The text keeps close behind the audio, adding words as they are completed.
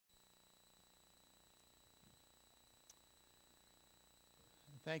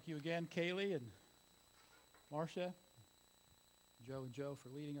Thank you again, Kaylee and Marcia, Joe and Joe for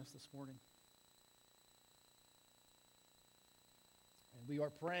leading us this morning. And we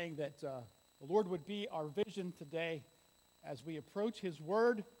are praying that the Lord would be our vision today as we approach His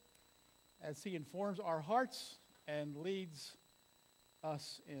Word, as He informs our hearts and leads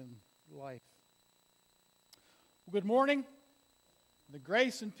us in life. Well, good morning. The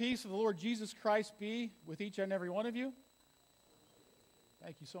grace and peace of the Lord Jesus Christ be with each and every one of you.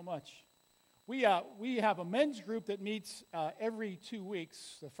 Thank you so much. We have a men's group that meets every 2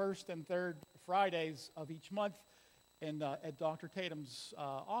 weeks, the first and third Fridays of each month, at Dr. Tatum's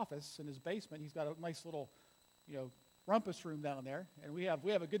office in his basement. He's got a nice little, rumpus room down there, and we have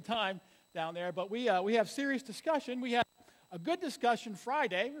a good time down there. But we have serious discussion. We had a good discussion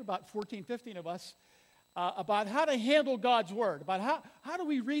Friday, about 14, 15 of us, about how to handle God's Word, about how do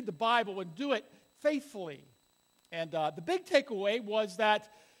we read the Bible and do it faithfully. And the big takeaway was that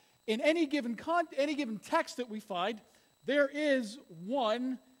in any given text that we find, there is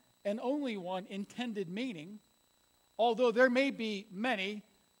one and only one intended meaning, although there may be many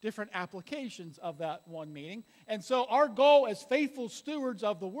different applications of that one meaning. And so our goal as faithful stewards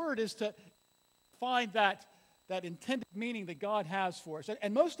of the Word is to find that intended meaning that God has for us.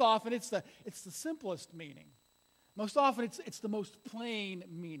 And most often it's the simplest meaning. Most often it's the most plain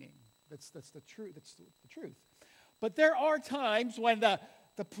meaning. That's the truth. That's the truth. But there are times when the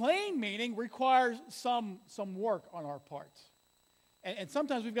plain meaning requires some work on our part. And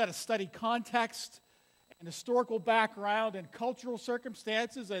sometimes we've got to study context and historical background and cultural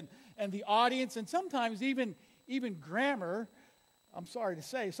circumstances and the audience, and sometimes even grammar. I'm sorry to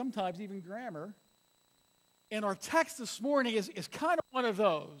say, sometimes even grammar. And our text this morning is kind of one of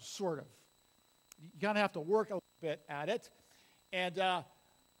those, sort of. You're going to have to work a little bit at it.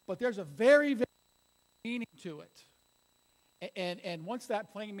 But there's a very, very meaning to it. And once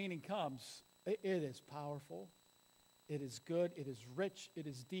that plain meaning comes, it is powerful, it is good, it is rich, it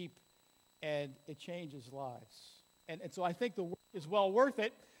is deep, and it changes lives. And so I think the work is well worth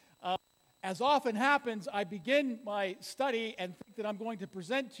it. As often happens, I begin my study and think that I'm going to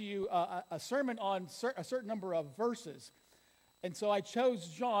present to you a sermon on a certain number of verses. And so I chose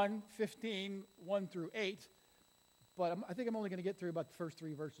John 15, 1 through 8, but I think I'm only going to get through about the first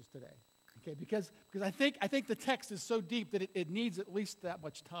 3 verses today. Okay, because I think the text is so deep that it needs at least that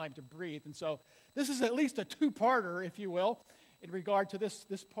much time to breathe. And so this is at least a 2-parter, if you will, in regard to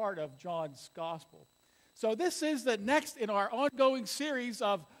this part of John's gospel. So this is the next in our ongoing series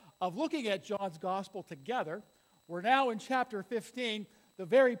of looking at John's gospel together. We're now in chapter 15, the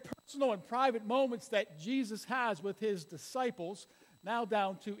very personal and private moments that Jesus has with his disciples, now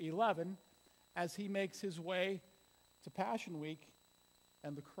down to 11, as he makes his way to Passion Week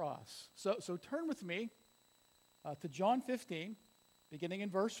and the cross. So turn with me to John 15, beginning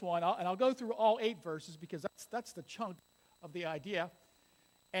in verse 1. And I'll go through all 8 verses because that's the chunk of the idea.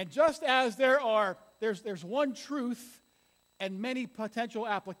 And just as there's one truth and many potential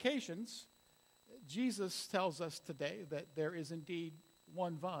applications, Jesus tells us today that there is indeed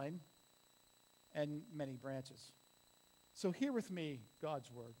one vine and many branches. So hear with me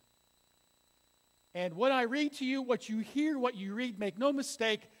God's Word. And when I read to you, what you hear, what you read, make no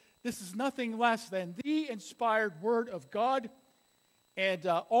mistake, this is nothing less than the inspired Word of God, and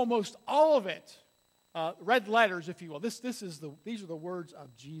almost all of it, red letters, if you will. These are the words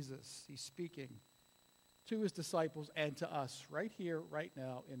of Jesus. He's speaking to his disciples and to us right here, right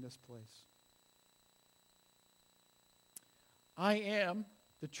now, in this place. I am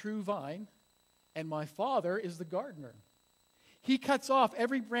the true vine, and my Father is the gardener. He cuts off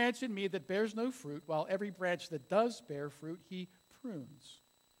every branch in me that bears no fruit, while every branch that does bear fruit he prunes,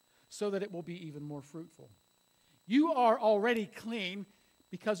 so that it will be even more fruitful. You are already clean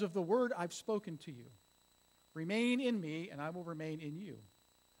because of the word I've spoken to you. Remain in me, and I will remain in you.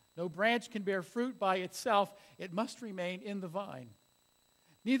 No branch can bear fruit by itself. It must remain in the vine.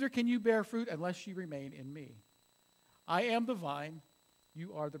 Neither can you bear fruit unless you remain in me. I am the vine,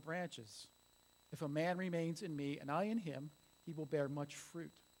 you are the branches. If a man remains in me and I in him, he will bear much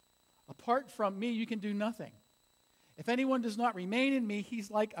fruit. Apart from me, you can do nothing. If anyone does not remain in me, he's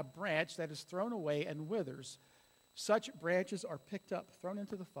like a branch that is thrown away and withers. Such branches are picked up, thrown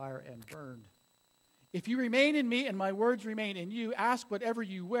into the fire, and burned. If you remain in me and my words remain in you, ask whatever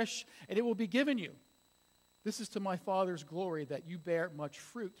you wish, and it will be given you. This is to my Father's glory, that you bear much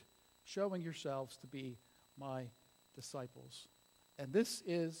fruit, showing yourselves to be my disciples. And this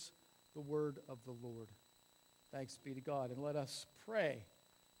is the word of the Lord. Thanks be to God. And let us pray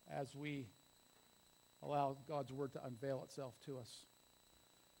as we allow God's word to unveil itself to us.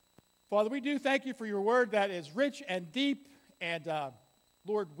 Father, we do thank you for your word that is rich and deep and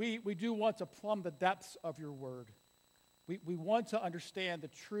Lord, we do want to plumb the depths of your word. We want to understand the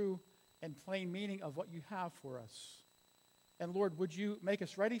true and plain meaning of what you have for us. And Lord, would you make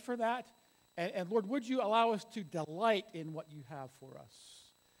us ready for that? And Lord, would you allow us to delight in what you have for us?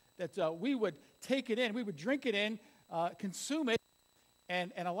 That we would take it in, we would drink it in, consume it,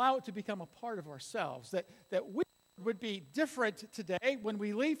 and allow it to become a part of ourselves. That we would be different today when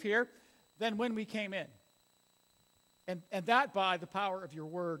we leave here than when we came in. And that by the power of your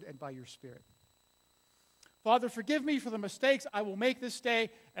word and by your Spirit. Father, forgive me for the mistakes I will make this day,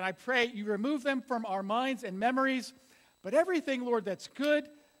 and I pray you remove them from our minds and memories. But everything, Lord, that's good,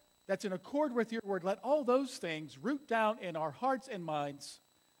 that's in accord with your word, let all those things root down in our hearts and minds,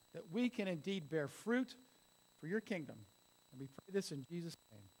 that we can indeed bear fruit for your kingdom. And we pray this in Jesus'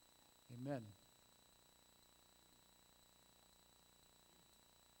 name. Amen.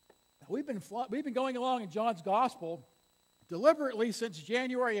 Now, we've been going along in John's Gospel deliberately since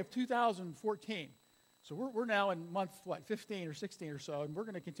January of 2014. So we're now in month, 15 or 16 or so, and we're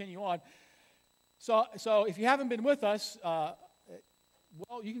going to continue on. So if you haven't been with us,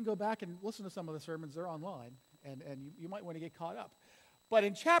 well, you can go back and listen to some of the sermons. They're online, and you might want to get caught up. But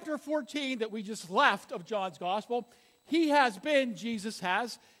in chapter 14 that we just left of John's Gospel, Jesus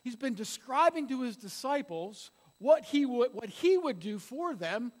has, he's been describing to his disciples what he would do for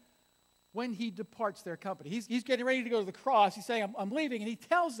them when he departs their company. He's getting ready to go to the cross. He's saying, I'm leaving. And he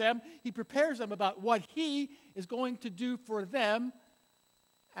tells them, he prepares them about what he is going to do for them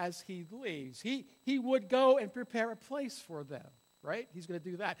as he leaves. He would go and prepare a place for them, right? He's going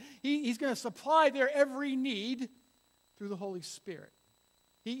to do that. He's going to supply their every need through the Holy Spirit.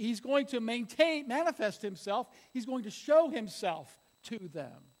 He's going to manifest himself. He's going to show himself to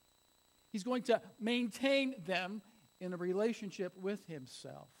them. He's going to maintain them in a relationship with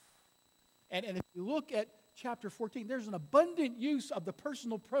himself. And if you look at chapter 14, there's an abundant use of the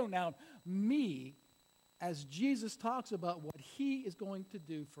personal pronoun me as Jesus talks about what he is going to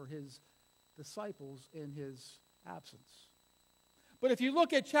do for his disciples in his absence. But if you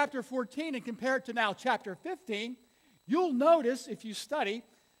look at chapter 14 and compare it to now chapter 15, you'll notice, if you study,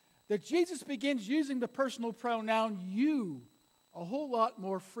 that Jesus begins using the personal pronoun you a whole lot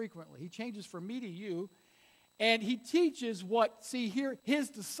more frequently. He changes from me to you. And he teaches his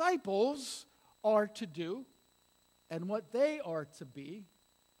disciples are to do and what they are to be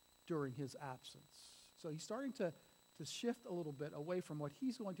during his absence. So he's starting to shift a little bit away from what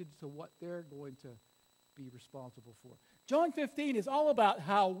he's going to do to what they're going to be responsible for. John 15 is all about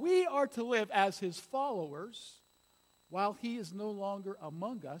how we are to live as his followers while he is no longer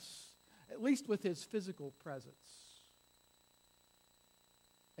among us, at least with his physical presence.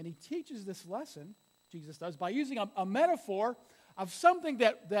 And he teaches this lesson, Jesus does, by using a metaphor of something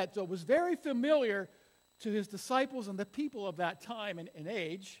that was very familiar to his disciples and the people of that time and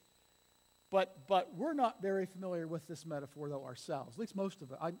age. But we're not very familiar with this metaphor, though, ourselves. At least most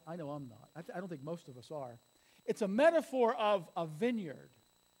of us. I know I'm not. I don't think most of us are. It's a metaphor of a vineyard.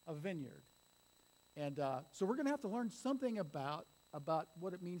 And so we're going to have to learn something about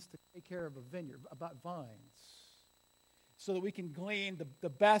what it means to take care of a vineyard, about vines, so that we can glean the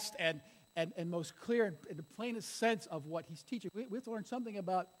best and most clear and the plainest sense of what he's teaching. We have to learn something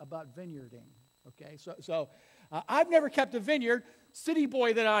about vineyarding. Okay, so I've never kept a vineyard. City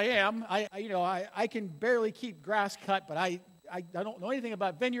boy that I am, I can barely keep grass cut, but I don't know anything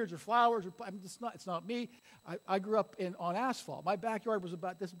about vineyards or flowers. It's not me. I grew up on asphalt. My backyard was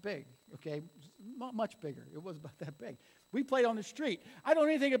about this big. Okay, not much bigger. It was about that big. We played on the street. I don't know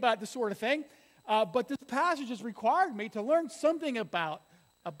anything about this sort of thing, but this passage has required me to learn something about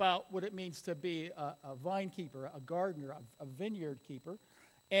what it means to be a vine keeper, a gardener, a vineyard keeper.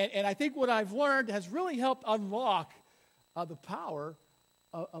 And I think what I've learned has really helped unlock the power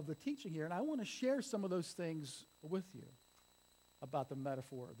of the teaching here. And I want to share some of those things with you about the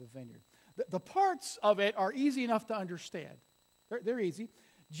metaphor of the vineyard. The parts of it are easy enough to understand. They're easy.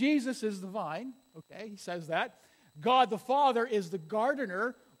 Jesus is the vine, okay, he says that. God the Father is the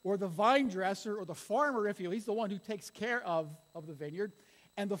gardener or the vine dresser or the farmer, if you will. He's the one who takes care of the vineyard.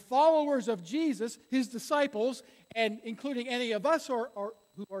 And the followers of Jesus, his disciples, and including any of us who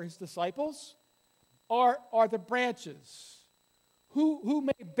are his disciples, are the branches who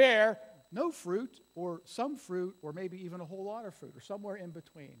may bear no fruit or some fruit or maybe even a whole lot of fruit or somewhere in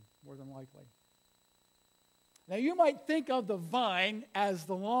between, more than likely. Now you might think of the vine as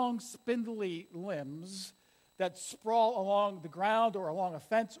the long spindly limbs that sprawl along the ground or along a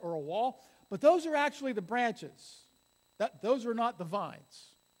fence or a wall, but those are actually the branches. Those are not the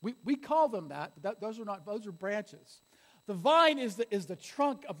vines. We call them that, but those are branches. The vine is the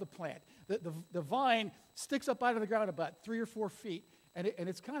trunk of the plant. The vine sticks up out of the ground about 3 or 4 feet, and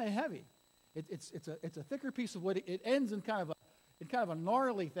it's kind of heavy. It's a thicker piece of wood. It ends in kind of a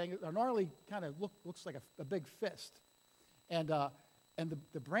gnarly thing. A gnarly kind of looks like a big fist, and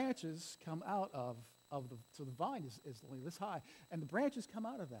the branches come out of so the vine is only this high, and the branches come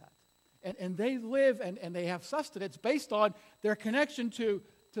out of that, and they live and they have sustenance based on their connection to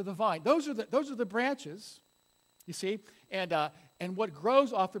the vine. Those are the branches, you see, and what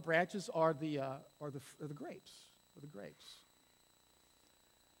grows off the branches are the grapes. Or the grapes.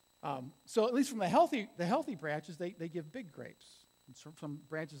 So at least from the healthy branches, they give big grapes. And some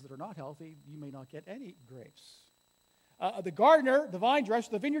branches that are not healthy, you may not get any grapes. The gardener, the vine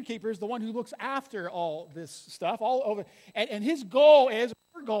dresser, the vineyard keeper is the one who looks after all this stuff, all over. And his goal is,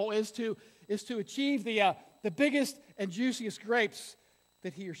 her goal is to achieve the biggest and juiciest grapes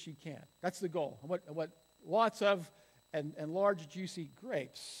that he or she can. That's the goal. What lots of and large juicy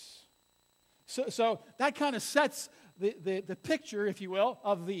grapes. So that kind of sets the picture, if you will,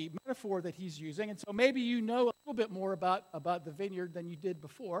 of the metaphor that he's using. And so maybe you know a little bit more about the vineyard than you did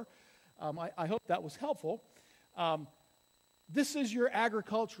before. I hope that was helpful. This is your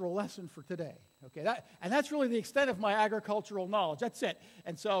agricultural lesson for today. Okay, that's really the extent of my agricultural knowledge. That's it.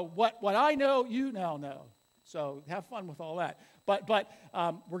 And so what I know, you now know. So have fun with all that. But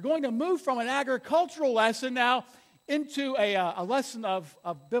we're going to move from an agricultural lesson now into a lesson of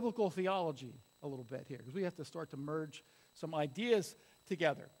biblical theology a little bit here, because we have to start to merge some ideas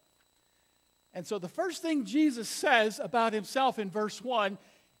together. And so the first thing Jesus says about himself in verse 1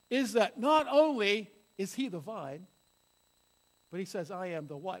 is that not only is he the vine, but he says, I am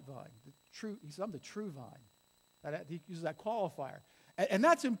the what vine? He says, I'm the true vine. He uses that qualifier. And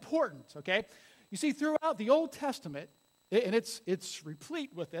that's important, okay? You see, throughout the Old Testament, and it's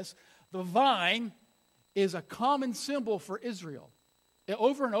replete with this, the vine is a common symbol for Israel.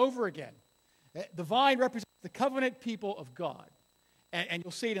 Over and over again. The vine represents the covenant people of God. And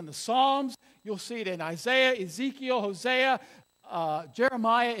you'll see it in the Psalms. You'll see it in Isaiah, Ezekiel, Hosea,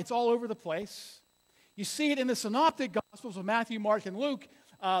 Jeremiah. It's all over the place. You see it in the synoptic gospels of Matthew, Mark, and Luke.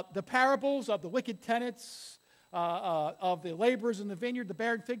 The parables of the wicked tenants, of the laborers in the vineyard, the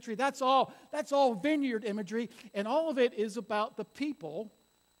barren fig tree. That's all vineyard imagery. And all of it is about the people.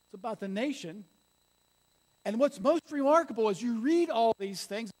 It's about the nation. And what's most remarkable is you read all these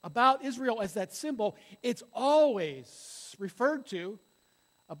things about Israel as that symbol, it's always referred to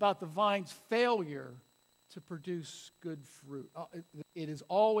about the vine's failure to produce good fruit. It is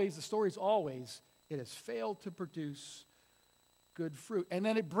always, the story is always, it has failed to produce good fruit. And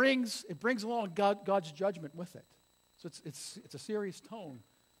then it brings along God's judgment with it. So it's a serious tone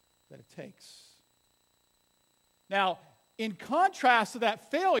that it takes. Now, in contrast to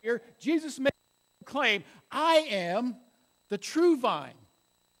that failure, Jesus makes claim, I am the true vine.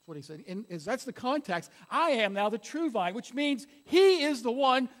 That's what he said. That's the context. I am now the true vine, which means he is the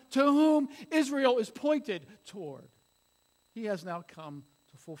one to whom Israel is pointed toward. He has now come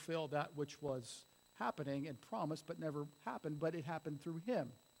to fulfill that which was happening and promised but never happened, but it happened through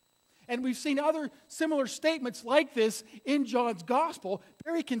him. And we've seen other similar statements like this in John's gospel,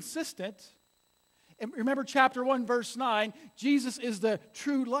 very consistent. And remember chapter 1, verse 9, Jesus is the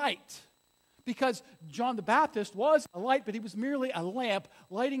true light. Because John the Baptist was a light, but he was merely a lamp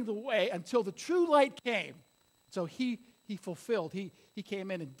lighting the way until the true light came. So he fulfilled. He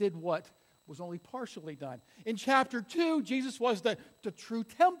came in and did what was only partially done. In chapter 2, Jesus was the true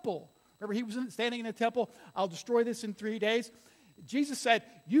temple. Remember, he was standing in the temple. I'll destroy this in 3 days. Jesus said,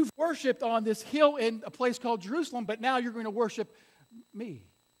 you've worshipped on this hill in a place called Jerusalem, but now you're going to worship me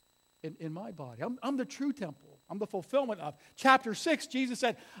in my body. I'm the true temple. I'm the fulfillment of. Chapter 6, Jesus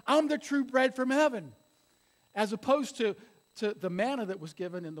said, I'm the true bread from heaven. As opposed to the manna that was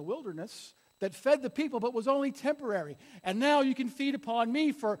given in the wilderness that fed the people but was only temporary. And now you can feed upon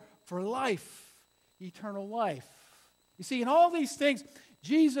me for life, eternal life. You see, in all these things,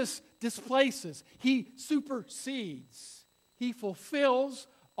 Jesus displaces. He supersedes. He fulfills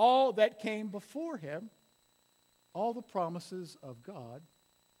all that came before him, all the promises of God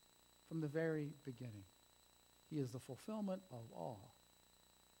from the very beginning. He is the fulfillment of all.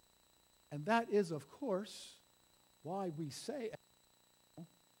 And that is, of course, why we say,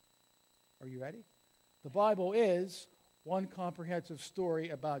 are you ready? The Bible is one comprehensive story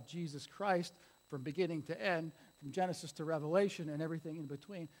about Jesus Christ from beginning to end, from Genesis to Revelation and everything in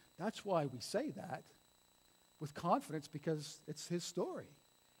between. That's why we say that with confidence, because it's his story.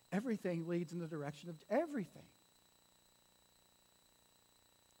 Everything leads in the direction of everything.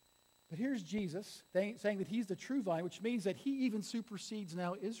 But here's Jesus saying that he's the true vine, which means that he even supersedes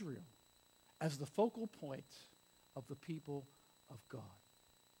now Israel as the focal point of the people of God.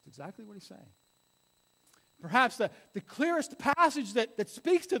 That's exactly what he's saying. Perhaps the clearest passage that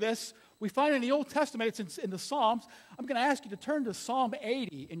speaks to this we find in the Old Testament. It's in the Psalms. I'm going to ask you to turn to Psalm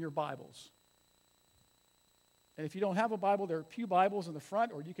 80 in your Bibles. And if you don't have a Bible, there are pew Bibles in the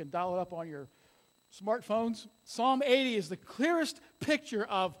front, or you can dial it up on your smartphones. Psalm 80 is the clearest picture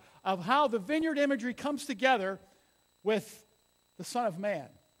of how the vineyard imagery comes together with the Son of Man,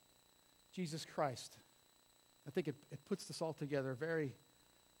 Jesus Christ. I think it puts this all together very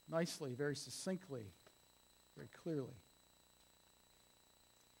nicely, very succinctly, very clearly.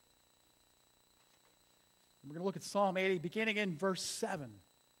 We're going to look at Psalm 80 beginning in verse 7.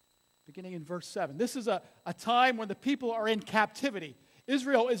 Beginning in verse 7. This is a time when the people are in captivity.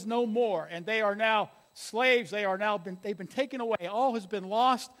 Israel is no more, and they are now slaves. They've been taken away. All has been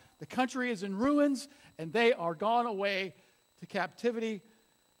lost. The country is in ruins, and they are gone away to captivity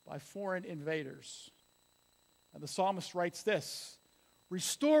by foreign invaders. And the psalmist writes this: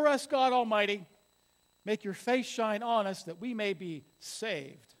 "Restore us, God Almighty. Make your face shine on us that we may be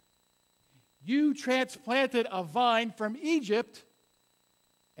saved. You transplanted a vine from Egypt,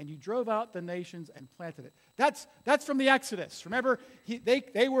 and you drove out the nations and planted it." That's from the Exodus. Remember,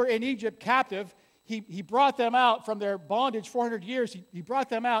 they were in Egypt captive. He brought them out from their bondage 400 years. He brought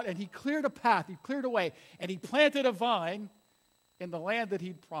them out, and he cleared a path. He cleared a way, and he planted a vine in the land that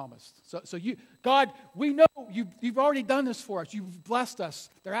he'd promised. So you, God, we know you've already done this for us. You've blessed us.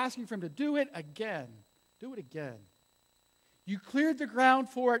 They're asking for him to do it again. Do it again. You cleared the ground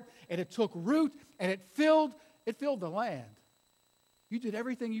for it, and it took root, and it filled the land. You did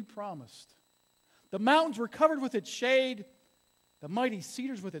everything you promised. The mountains were covered with its shade, the mighty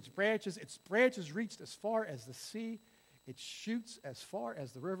cedars with its branches reached as far as the sea, its shoots as far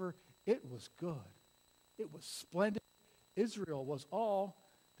as the river. It was good. It was splendid. Israel was all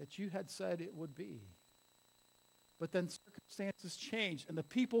that you had said it would be. But then circumstances changed, and the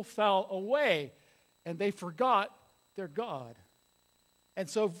people fell away, and they forgot their God. And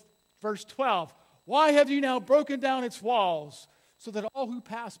so, verse 12, "Why have you now broken down its walls, so that all who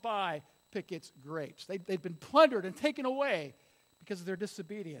pass by pick its grapes?" They've been plundered and taken away because of their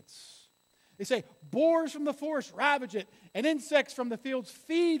disobedience. They say, "Boars from the forest ravage it, and insects from the fields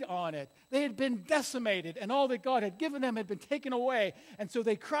feed on it." They had been decimated, and all that God had given them had been taken away. And so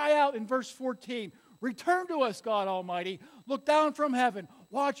they cry out in verse 14, "Return to us, God Almighty. Look down from heaven.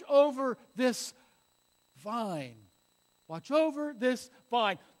 Watch over this vine. Watch over this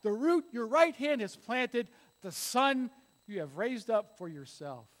vine. The root your right hand has planted, the son you have raised up for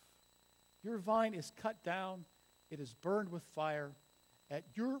yourself. Your vine is cut down. It is burned with fire.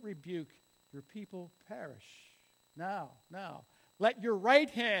 At your rebuke, your people perish. Now, let your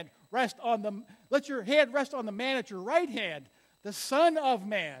hand rest on the man at your right hand, the Son of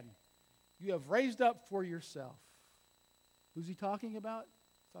Man you have raised up for yourself." Who's he talking about?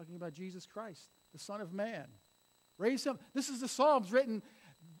 He's talking about Jesus Christ, the Son of Man. Raise him. This is the Psalms written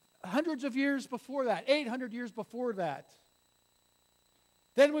hundreds of years before that, 800 years before that.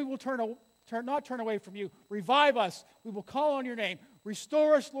 "Then we will not turn away from you. Revive us. We will call on your name.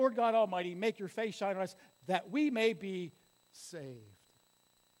 Restore us, Lord God Almighty. Make your face shine on us, that we may be saved."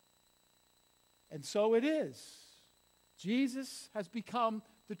 And so it is. Jesus has become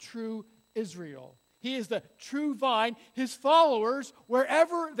the true Israel. He is the true vine. His followers,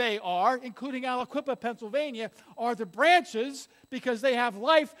 wherever they are, including Aliquippa, Pennsylvania, are the branches because they have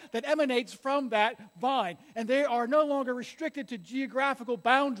life that emanates from that vine. And they are no longer restricted to geographical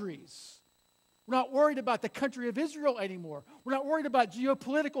boundaries. We're not worried about the country of Israel anymore. We're not worried about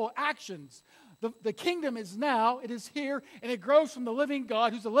geopolitical actions. The kingdom is now, it is here, and it grows from the living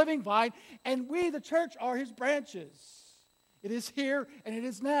God, who's the living vine, and we, the church, are his branches. It is here, and it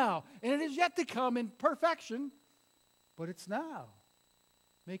is now, and it is yet to come in perfection, but it's now.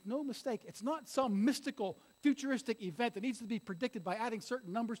 Make no mistake, it's not some mystical, futuristic event that needs to be predicted by adding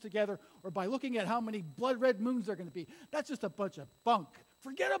certain numbers together or by looking at how many blood red moons there are going to be. That's just a bunch of bunk.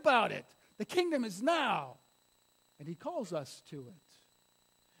 Forget about it. The kingdom is now, and he calls us to it.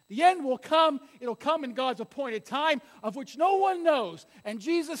 The end will come. It'll come in God's appointed time, of which no one knows. And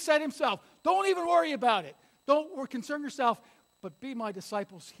Jesus said himself, don't even worry about it. Don't concern yourself, but be my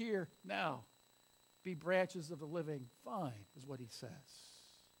disciples here now. Be branches of the living vine, is what he says.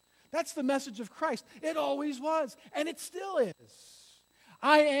 That's the message of Christ. It always was, and it still is.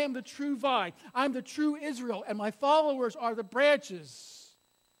 I am the true vine. I'm the true Israel, and my followers are the branches.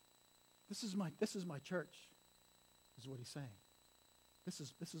 This is my church, is what he's saying. This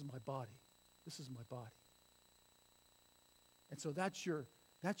is my body. This is my body. And so that's your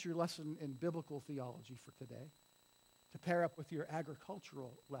lesson in biblical theology for today, to pair up with your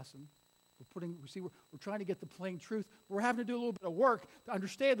agricultural lesson We're trying to get the plain truth. We're having to do a little bit of work to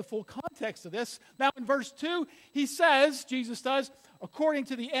understand the full context of this. Now in verse 2, he says, Jesus does, according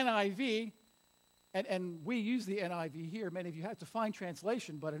to the NIV, and we use the NIV here. Many of you have to find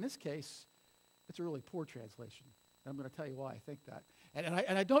translation, but in this case, it's a really poor translation. And I'm going to tell you why I think that.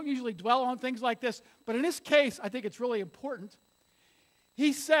 And I don't usually dwell on things like this, but in this case, I think it's really important.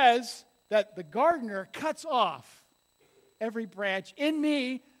 He says that the gardener cuts off every branch in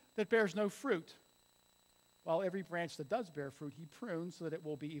me that bears no fruit, while every branch that does bear fruit, he prunes so that it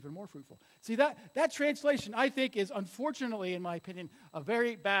will be even more fruitful. See, that translation, I think, is unfortunately, in my opinion, a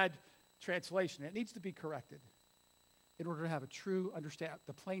very bad translation. It needs to be corrected in order to have a true understand,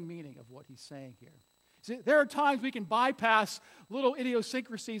 the plain meaning of what he's saying here. See, there are times we can bypass little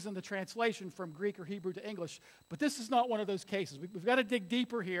idiosyncrasies in the translation from Greek or Hebrew to English, but this is not one of those cases. We've got to dig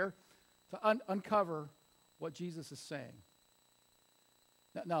deeper here to uncover what Jesus is saying.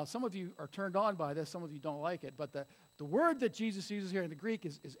 Now, some of you are turned on by this, some of you don't like it, but the word that Jesus uses here in the Greek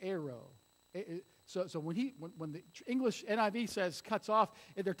is airo. So when the English NIV says cuts off,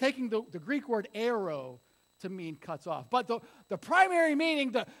 they're taking the Greek word airo to mean cuts off. But the primary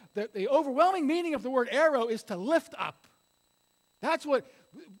meaning, the overwhelming meaning of the word airo is to lift up. That's what,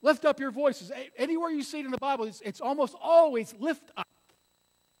 lift up your voices. Anywhere you see it in the Bible, it's almost always lift up.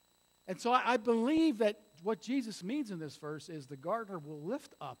 And so I believe that what Jesus means in this verse is the gardener will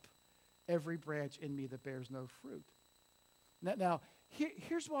lift up every branch in me that bears no fruit. Now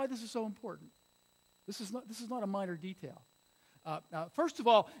here's why this is so important. This is not a minor detail. Now, first of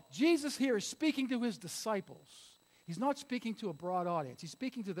all, Jesus here is speaking to his disciples. He's not speaking to a broad audience. He's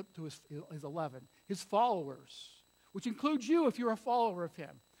speaking to his 11, his followers, which includes you if you're a follower of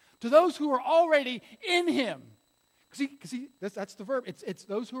him. To those who are already in him. Because that's the verb. It's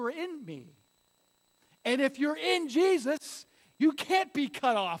those who are in me. And if you're in Jesus, you can't be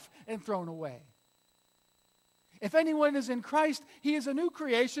cut off and thrown away. If anyone is in Christ, he is a new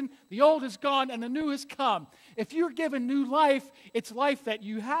creation. The old is gone and the new has come. If you're given new life, it's life that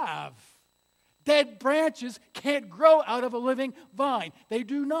you have. Dead branches can't grow out of a living vine. They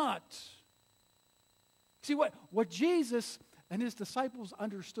do not. See, what Jesus and his disciples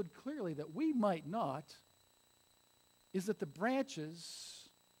understood clearly that we might not is that the branches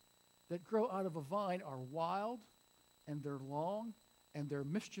that grow out of a vine are wild, and they're long, and they're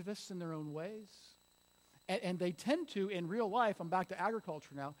mischievous in their own ways. And they tend to, in real life, I'm back to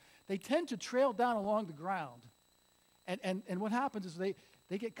agriculture now, they tend to trail down along the ground. And what happens is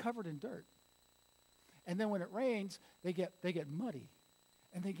they get covered in dirt. And then when it rains, they get muddy,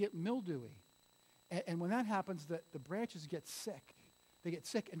 and they get mildewy. And when that happens, the branches get sick. They get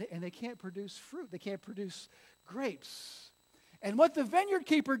sick, and they can't produce fruit. They can't produce grapes. And what the vineyard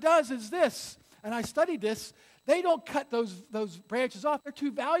keeper does is this, and I studied this, they don't cut those branches off. They're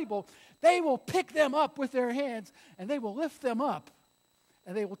too valuable. They will pick them up with their hands, and they will lift them up,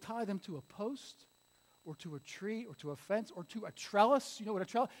 and they will tie them to a post or to a tree or to a fence or to a trellis. You know what a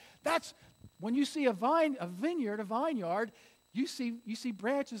trellis? That's when you see a vineyard, you see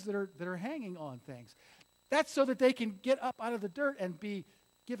branches that are hanging on things. That's so that they can get up out of the dirt and be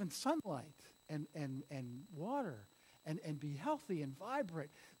given sunlight and water. And be healthy and vibrant.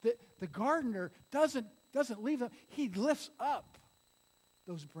 The gardener doesn't leave them. He lifts up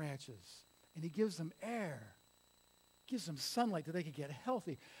those branches, and he gives them air, gives them sunlight that they can get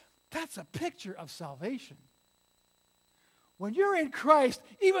healthy. That's a picture of salvation. When you're in Christ,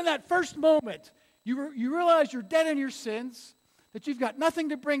 even that first moment, you realize you're dead in your sins, that you've got nothing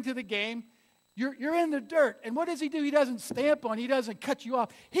to bring to the game. You're in the dirt, and what does he do? He doesn't stamp on, he doesn't cut you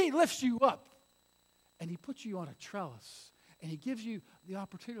off. He lifts you up. And he puts you on a trellis. And he gives you the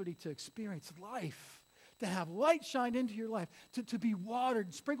opportunity to experience life, to have light shine into your life, to be watered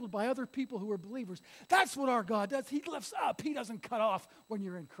and sprinkled by other people who are believers. That's what our God does. He lifts up. He doesn't cut off when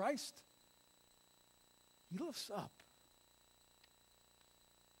you're in Christ. He lifts up.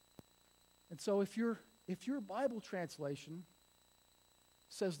 And so if your Bible translation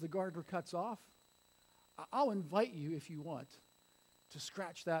says the gardener cuts off, I'll invite you, if you want, to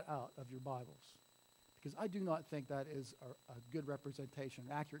scratch that out of your Bibles. Because I do not think that is a good representation,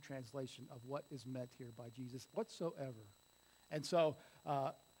 an accurate translation of what is meant here by Jesus whatsoever. And so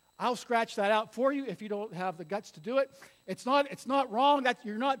I'll scratch that out for you if you don't have the guts to do it. It's not wrong that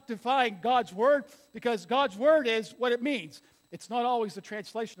you're not defying God's word, because God's word is what it means. It's not always the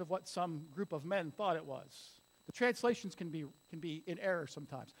translation of what some group of men thought it was. The translations can be in error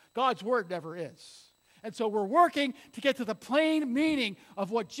sometimes. God's word never is. And so we're working to get to the plain meaning of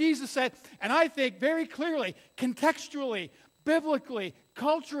what Jesus said. And I think very clearly, contextually, biblically,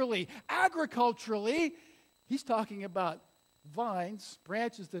 culturally, agriculturally, he's talking about vines,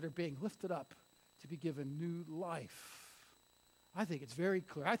 branches that are being lifted up to be given new life. I think it's very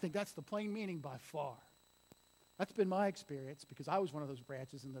clear. I think that's the plain meaning by far. That's been my experience because I was one of those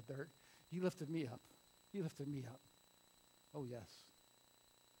branches in the dirt. He lifted me up. He lifted me up. Oh, yes.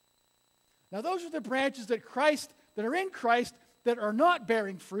 Now, those are the branches that are in Christ that are not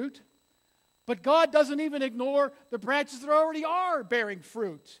bearing fruit, but God doesn't even ignore the branches that already are bearing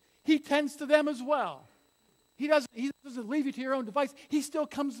fruit. He tends to them as well. He doesn't leave you to your own device. He still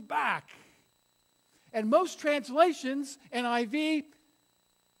comes back. And most translations, NIV,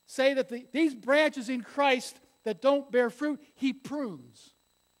 say that these branches in Christ that don't bear fruit, he prunes.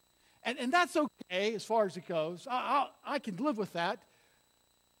 And that's okay as far as it goes. I can live with that.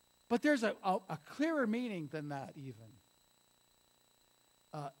 But there's a clearer meaning than that even.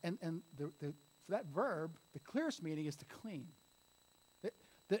 For that verb, the clearest meaning is to clean.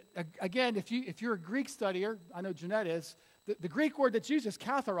 Again, if you're a Greek studier, I know Jeanette is, the Greek word that's used is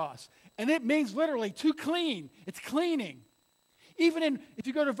katharos, and it means literally to clean. It's cleaning. Even if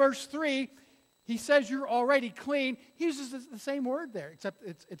you go to verse 3, he says you're already clean. He uses the same word there, except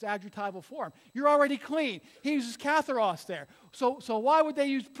it's adjectival form. You're already clean. He uses katharos there. So why would they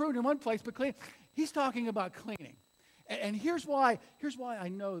use prune in one place but clean? He's talking about cleaning. And here's why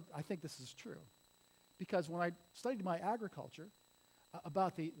I think this is true. Because when I studied my agriculture,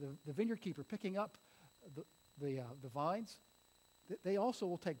 about the vineyard keeper picking up the vines, they also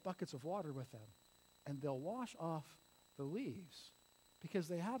will take buckets of water with them, and they'll wash off the leaves because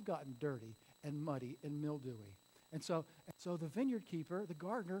they have gotten dirty and muddy and mildewy. And so the vineyard keeper, the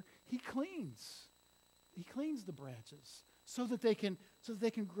gardener, he cleans the branches so that they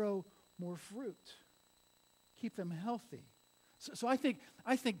can grow more fruit, keep them healthy. So I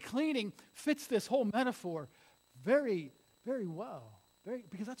think cleaning fits this whole metaphor very, very well.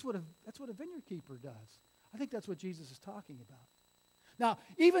 Because that's what a vineyard keeper does. I think that's what Jesus is talking about. Now,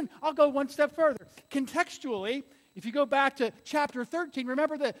 I'll go one step further. Contextually, if you go back to chapter 13,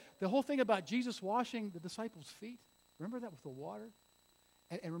 remember the whole thing about Jesus washing the disciples' feet? Remember that with the water?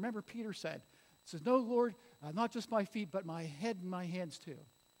 And remember Peter says, no, Lord, not just my feet, but my head and my hands too.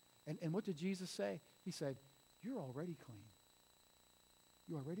 And what did Jesus say? He said, you're already clean.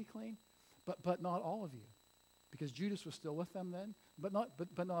 You're already clean, but not all of you. Because Judas was still with them then, but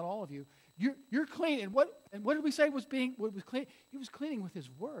not all of you. You're clean. And what did we say was clean? He was cleaning with his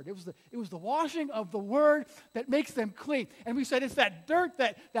word. It was the washing of the word that makes them clean. And we said it's that dirt,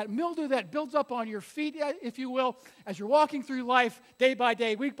 that mildew that builds up on your feet, if you will, as you're walking through life day by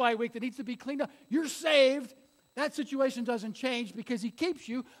day, week by week, that needs to be cleaned up. You're saved. That situation doesn't change because he keeps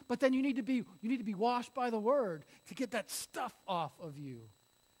you, but then you need to be washed by the word to get that stuff off of you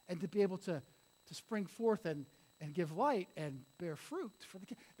and to be able to spring forth and give light and bear fruit.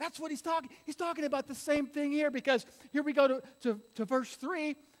 That's what he's talking. He's talking about the same thing here, because here we go to verse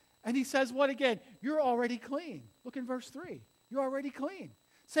 3, and he says what again? You're already clean. Look in verse 3. You're already clean.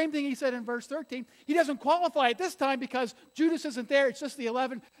 Same thing he said in verse 13. He doesn't qualify it this time because Judas isn't there. It's just the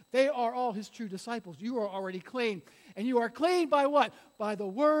 11. They are all his true disciples. You are already clean. And you are clean by what? By the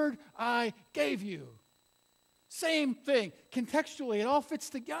word I gave you. Same thing. Contextually, it all fits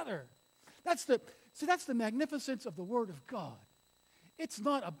together. That's the magnificence of the Word of God. It's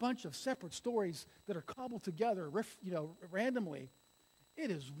not a bunch of separate stories that are cobbled together, randomly.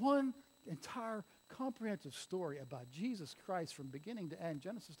 It is one entire comprehensive story about Jesus Christ from beginning to end,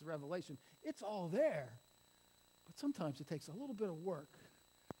 Genesis to Revelation. It's all there. But sometimes it takes a little bit of work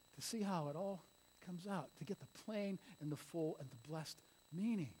to see how it all comes out, to get the plain and the full and the blessed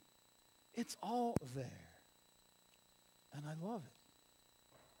meaning. It's all there. And I love it.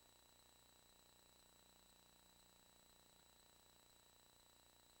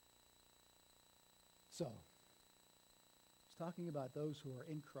 So, he's talking about those who are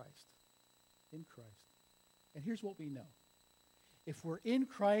in Christ. In Christ. And here's what we know. If we're in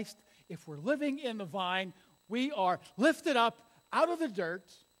Christ, if we're living in the vine, we are lifted up out of the dirt,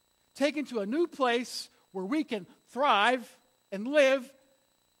 taken to a new place where we can thrive and live.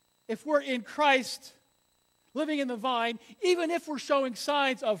 If we're in Christ, living in the vine, even if we're showing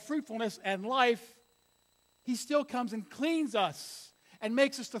signs of fruitfulness and life, he still comes and cleans us and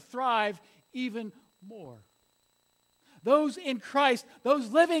makes us to thrive even more. Those in Christ,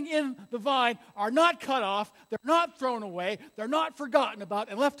 those living in the vine, are not cut off. They're not thrown away. They're not forgotten about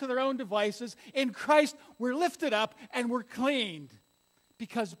and left to their own devices. In Christ, we're lifted up and we're cleaned.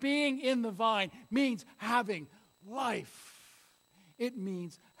 Because being in the vine means having life. It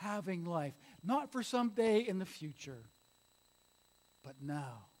means having life. Not for some day in the future, but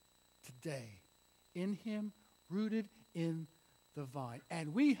now, today, in him, rooted in the vine.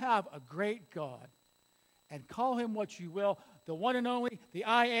 And we have a great God. and call him what you will, the one and only, the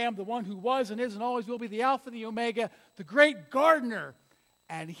I am, the one who was and is and always will be, the Alpha and the Omega, the great gardener.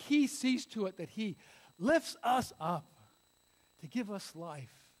 And he sees to it that he lifts us up to give us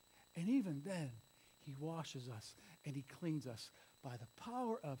life. And even then, he washes us and he cleans us by the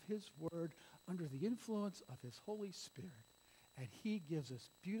power of his word under the influence of his Holy Spirit. And he gives us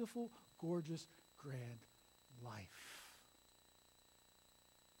beautiful, gorgeous, grand life.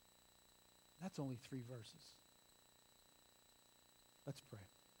 That's only 3 verses. Let's pray.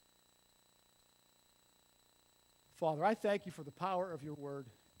 Father, I thank you for the power of your word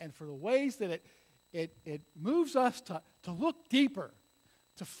and for the ways that it moves us to look deeper,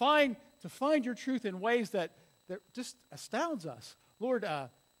 to find your truth in ways that just astounds us. Lord,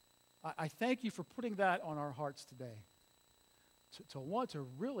 I thank you for putting that on our hearts today, to want to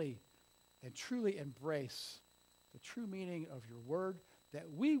really and truly embrace the true meaning of your word, that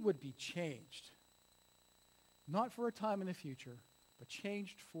we would be changed, not for a time in the future, but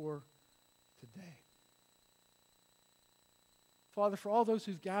changed for today. Father, for all those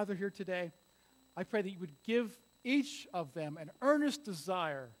who've gathered here today, I pray that you would give each of them an earnest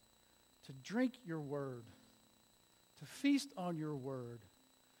desire to drink your word, to feast on your word,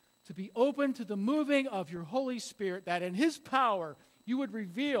 to be open to the moving of your Holy Spirit, that in his power you would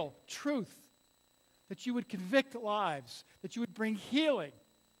reveal truth, that you would convict lives, that you would bring healing,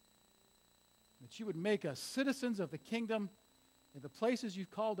 that you would make us citizens of the kingdom in the places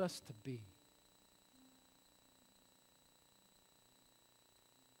you've called us to be.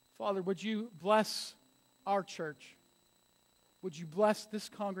 Father, would you bless our church? Would you bless this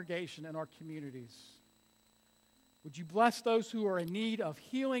congregation and our communities? Would you bless those who are in need of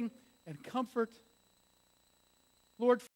healing and comfort? Lord,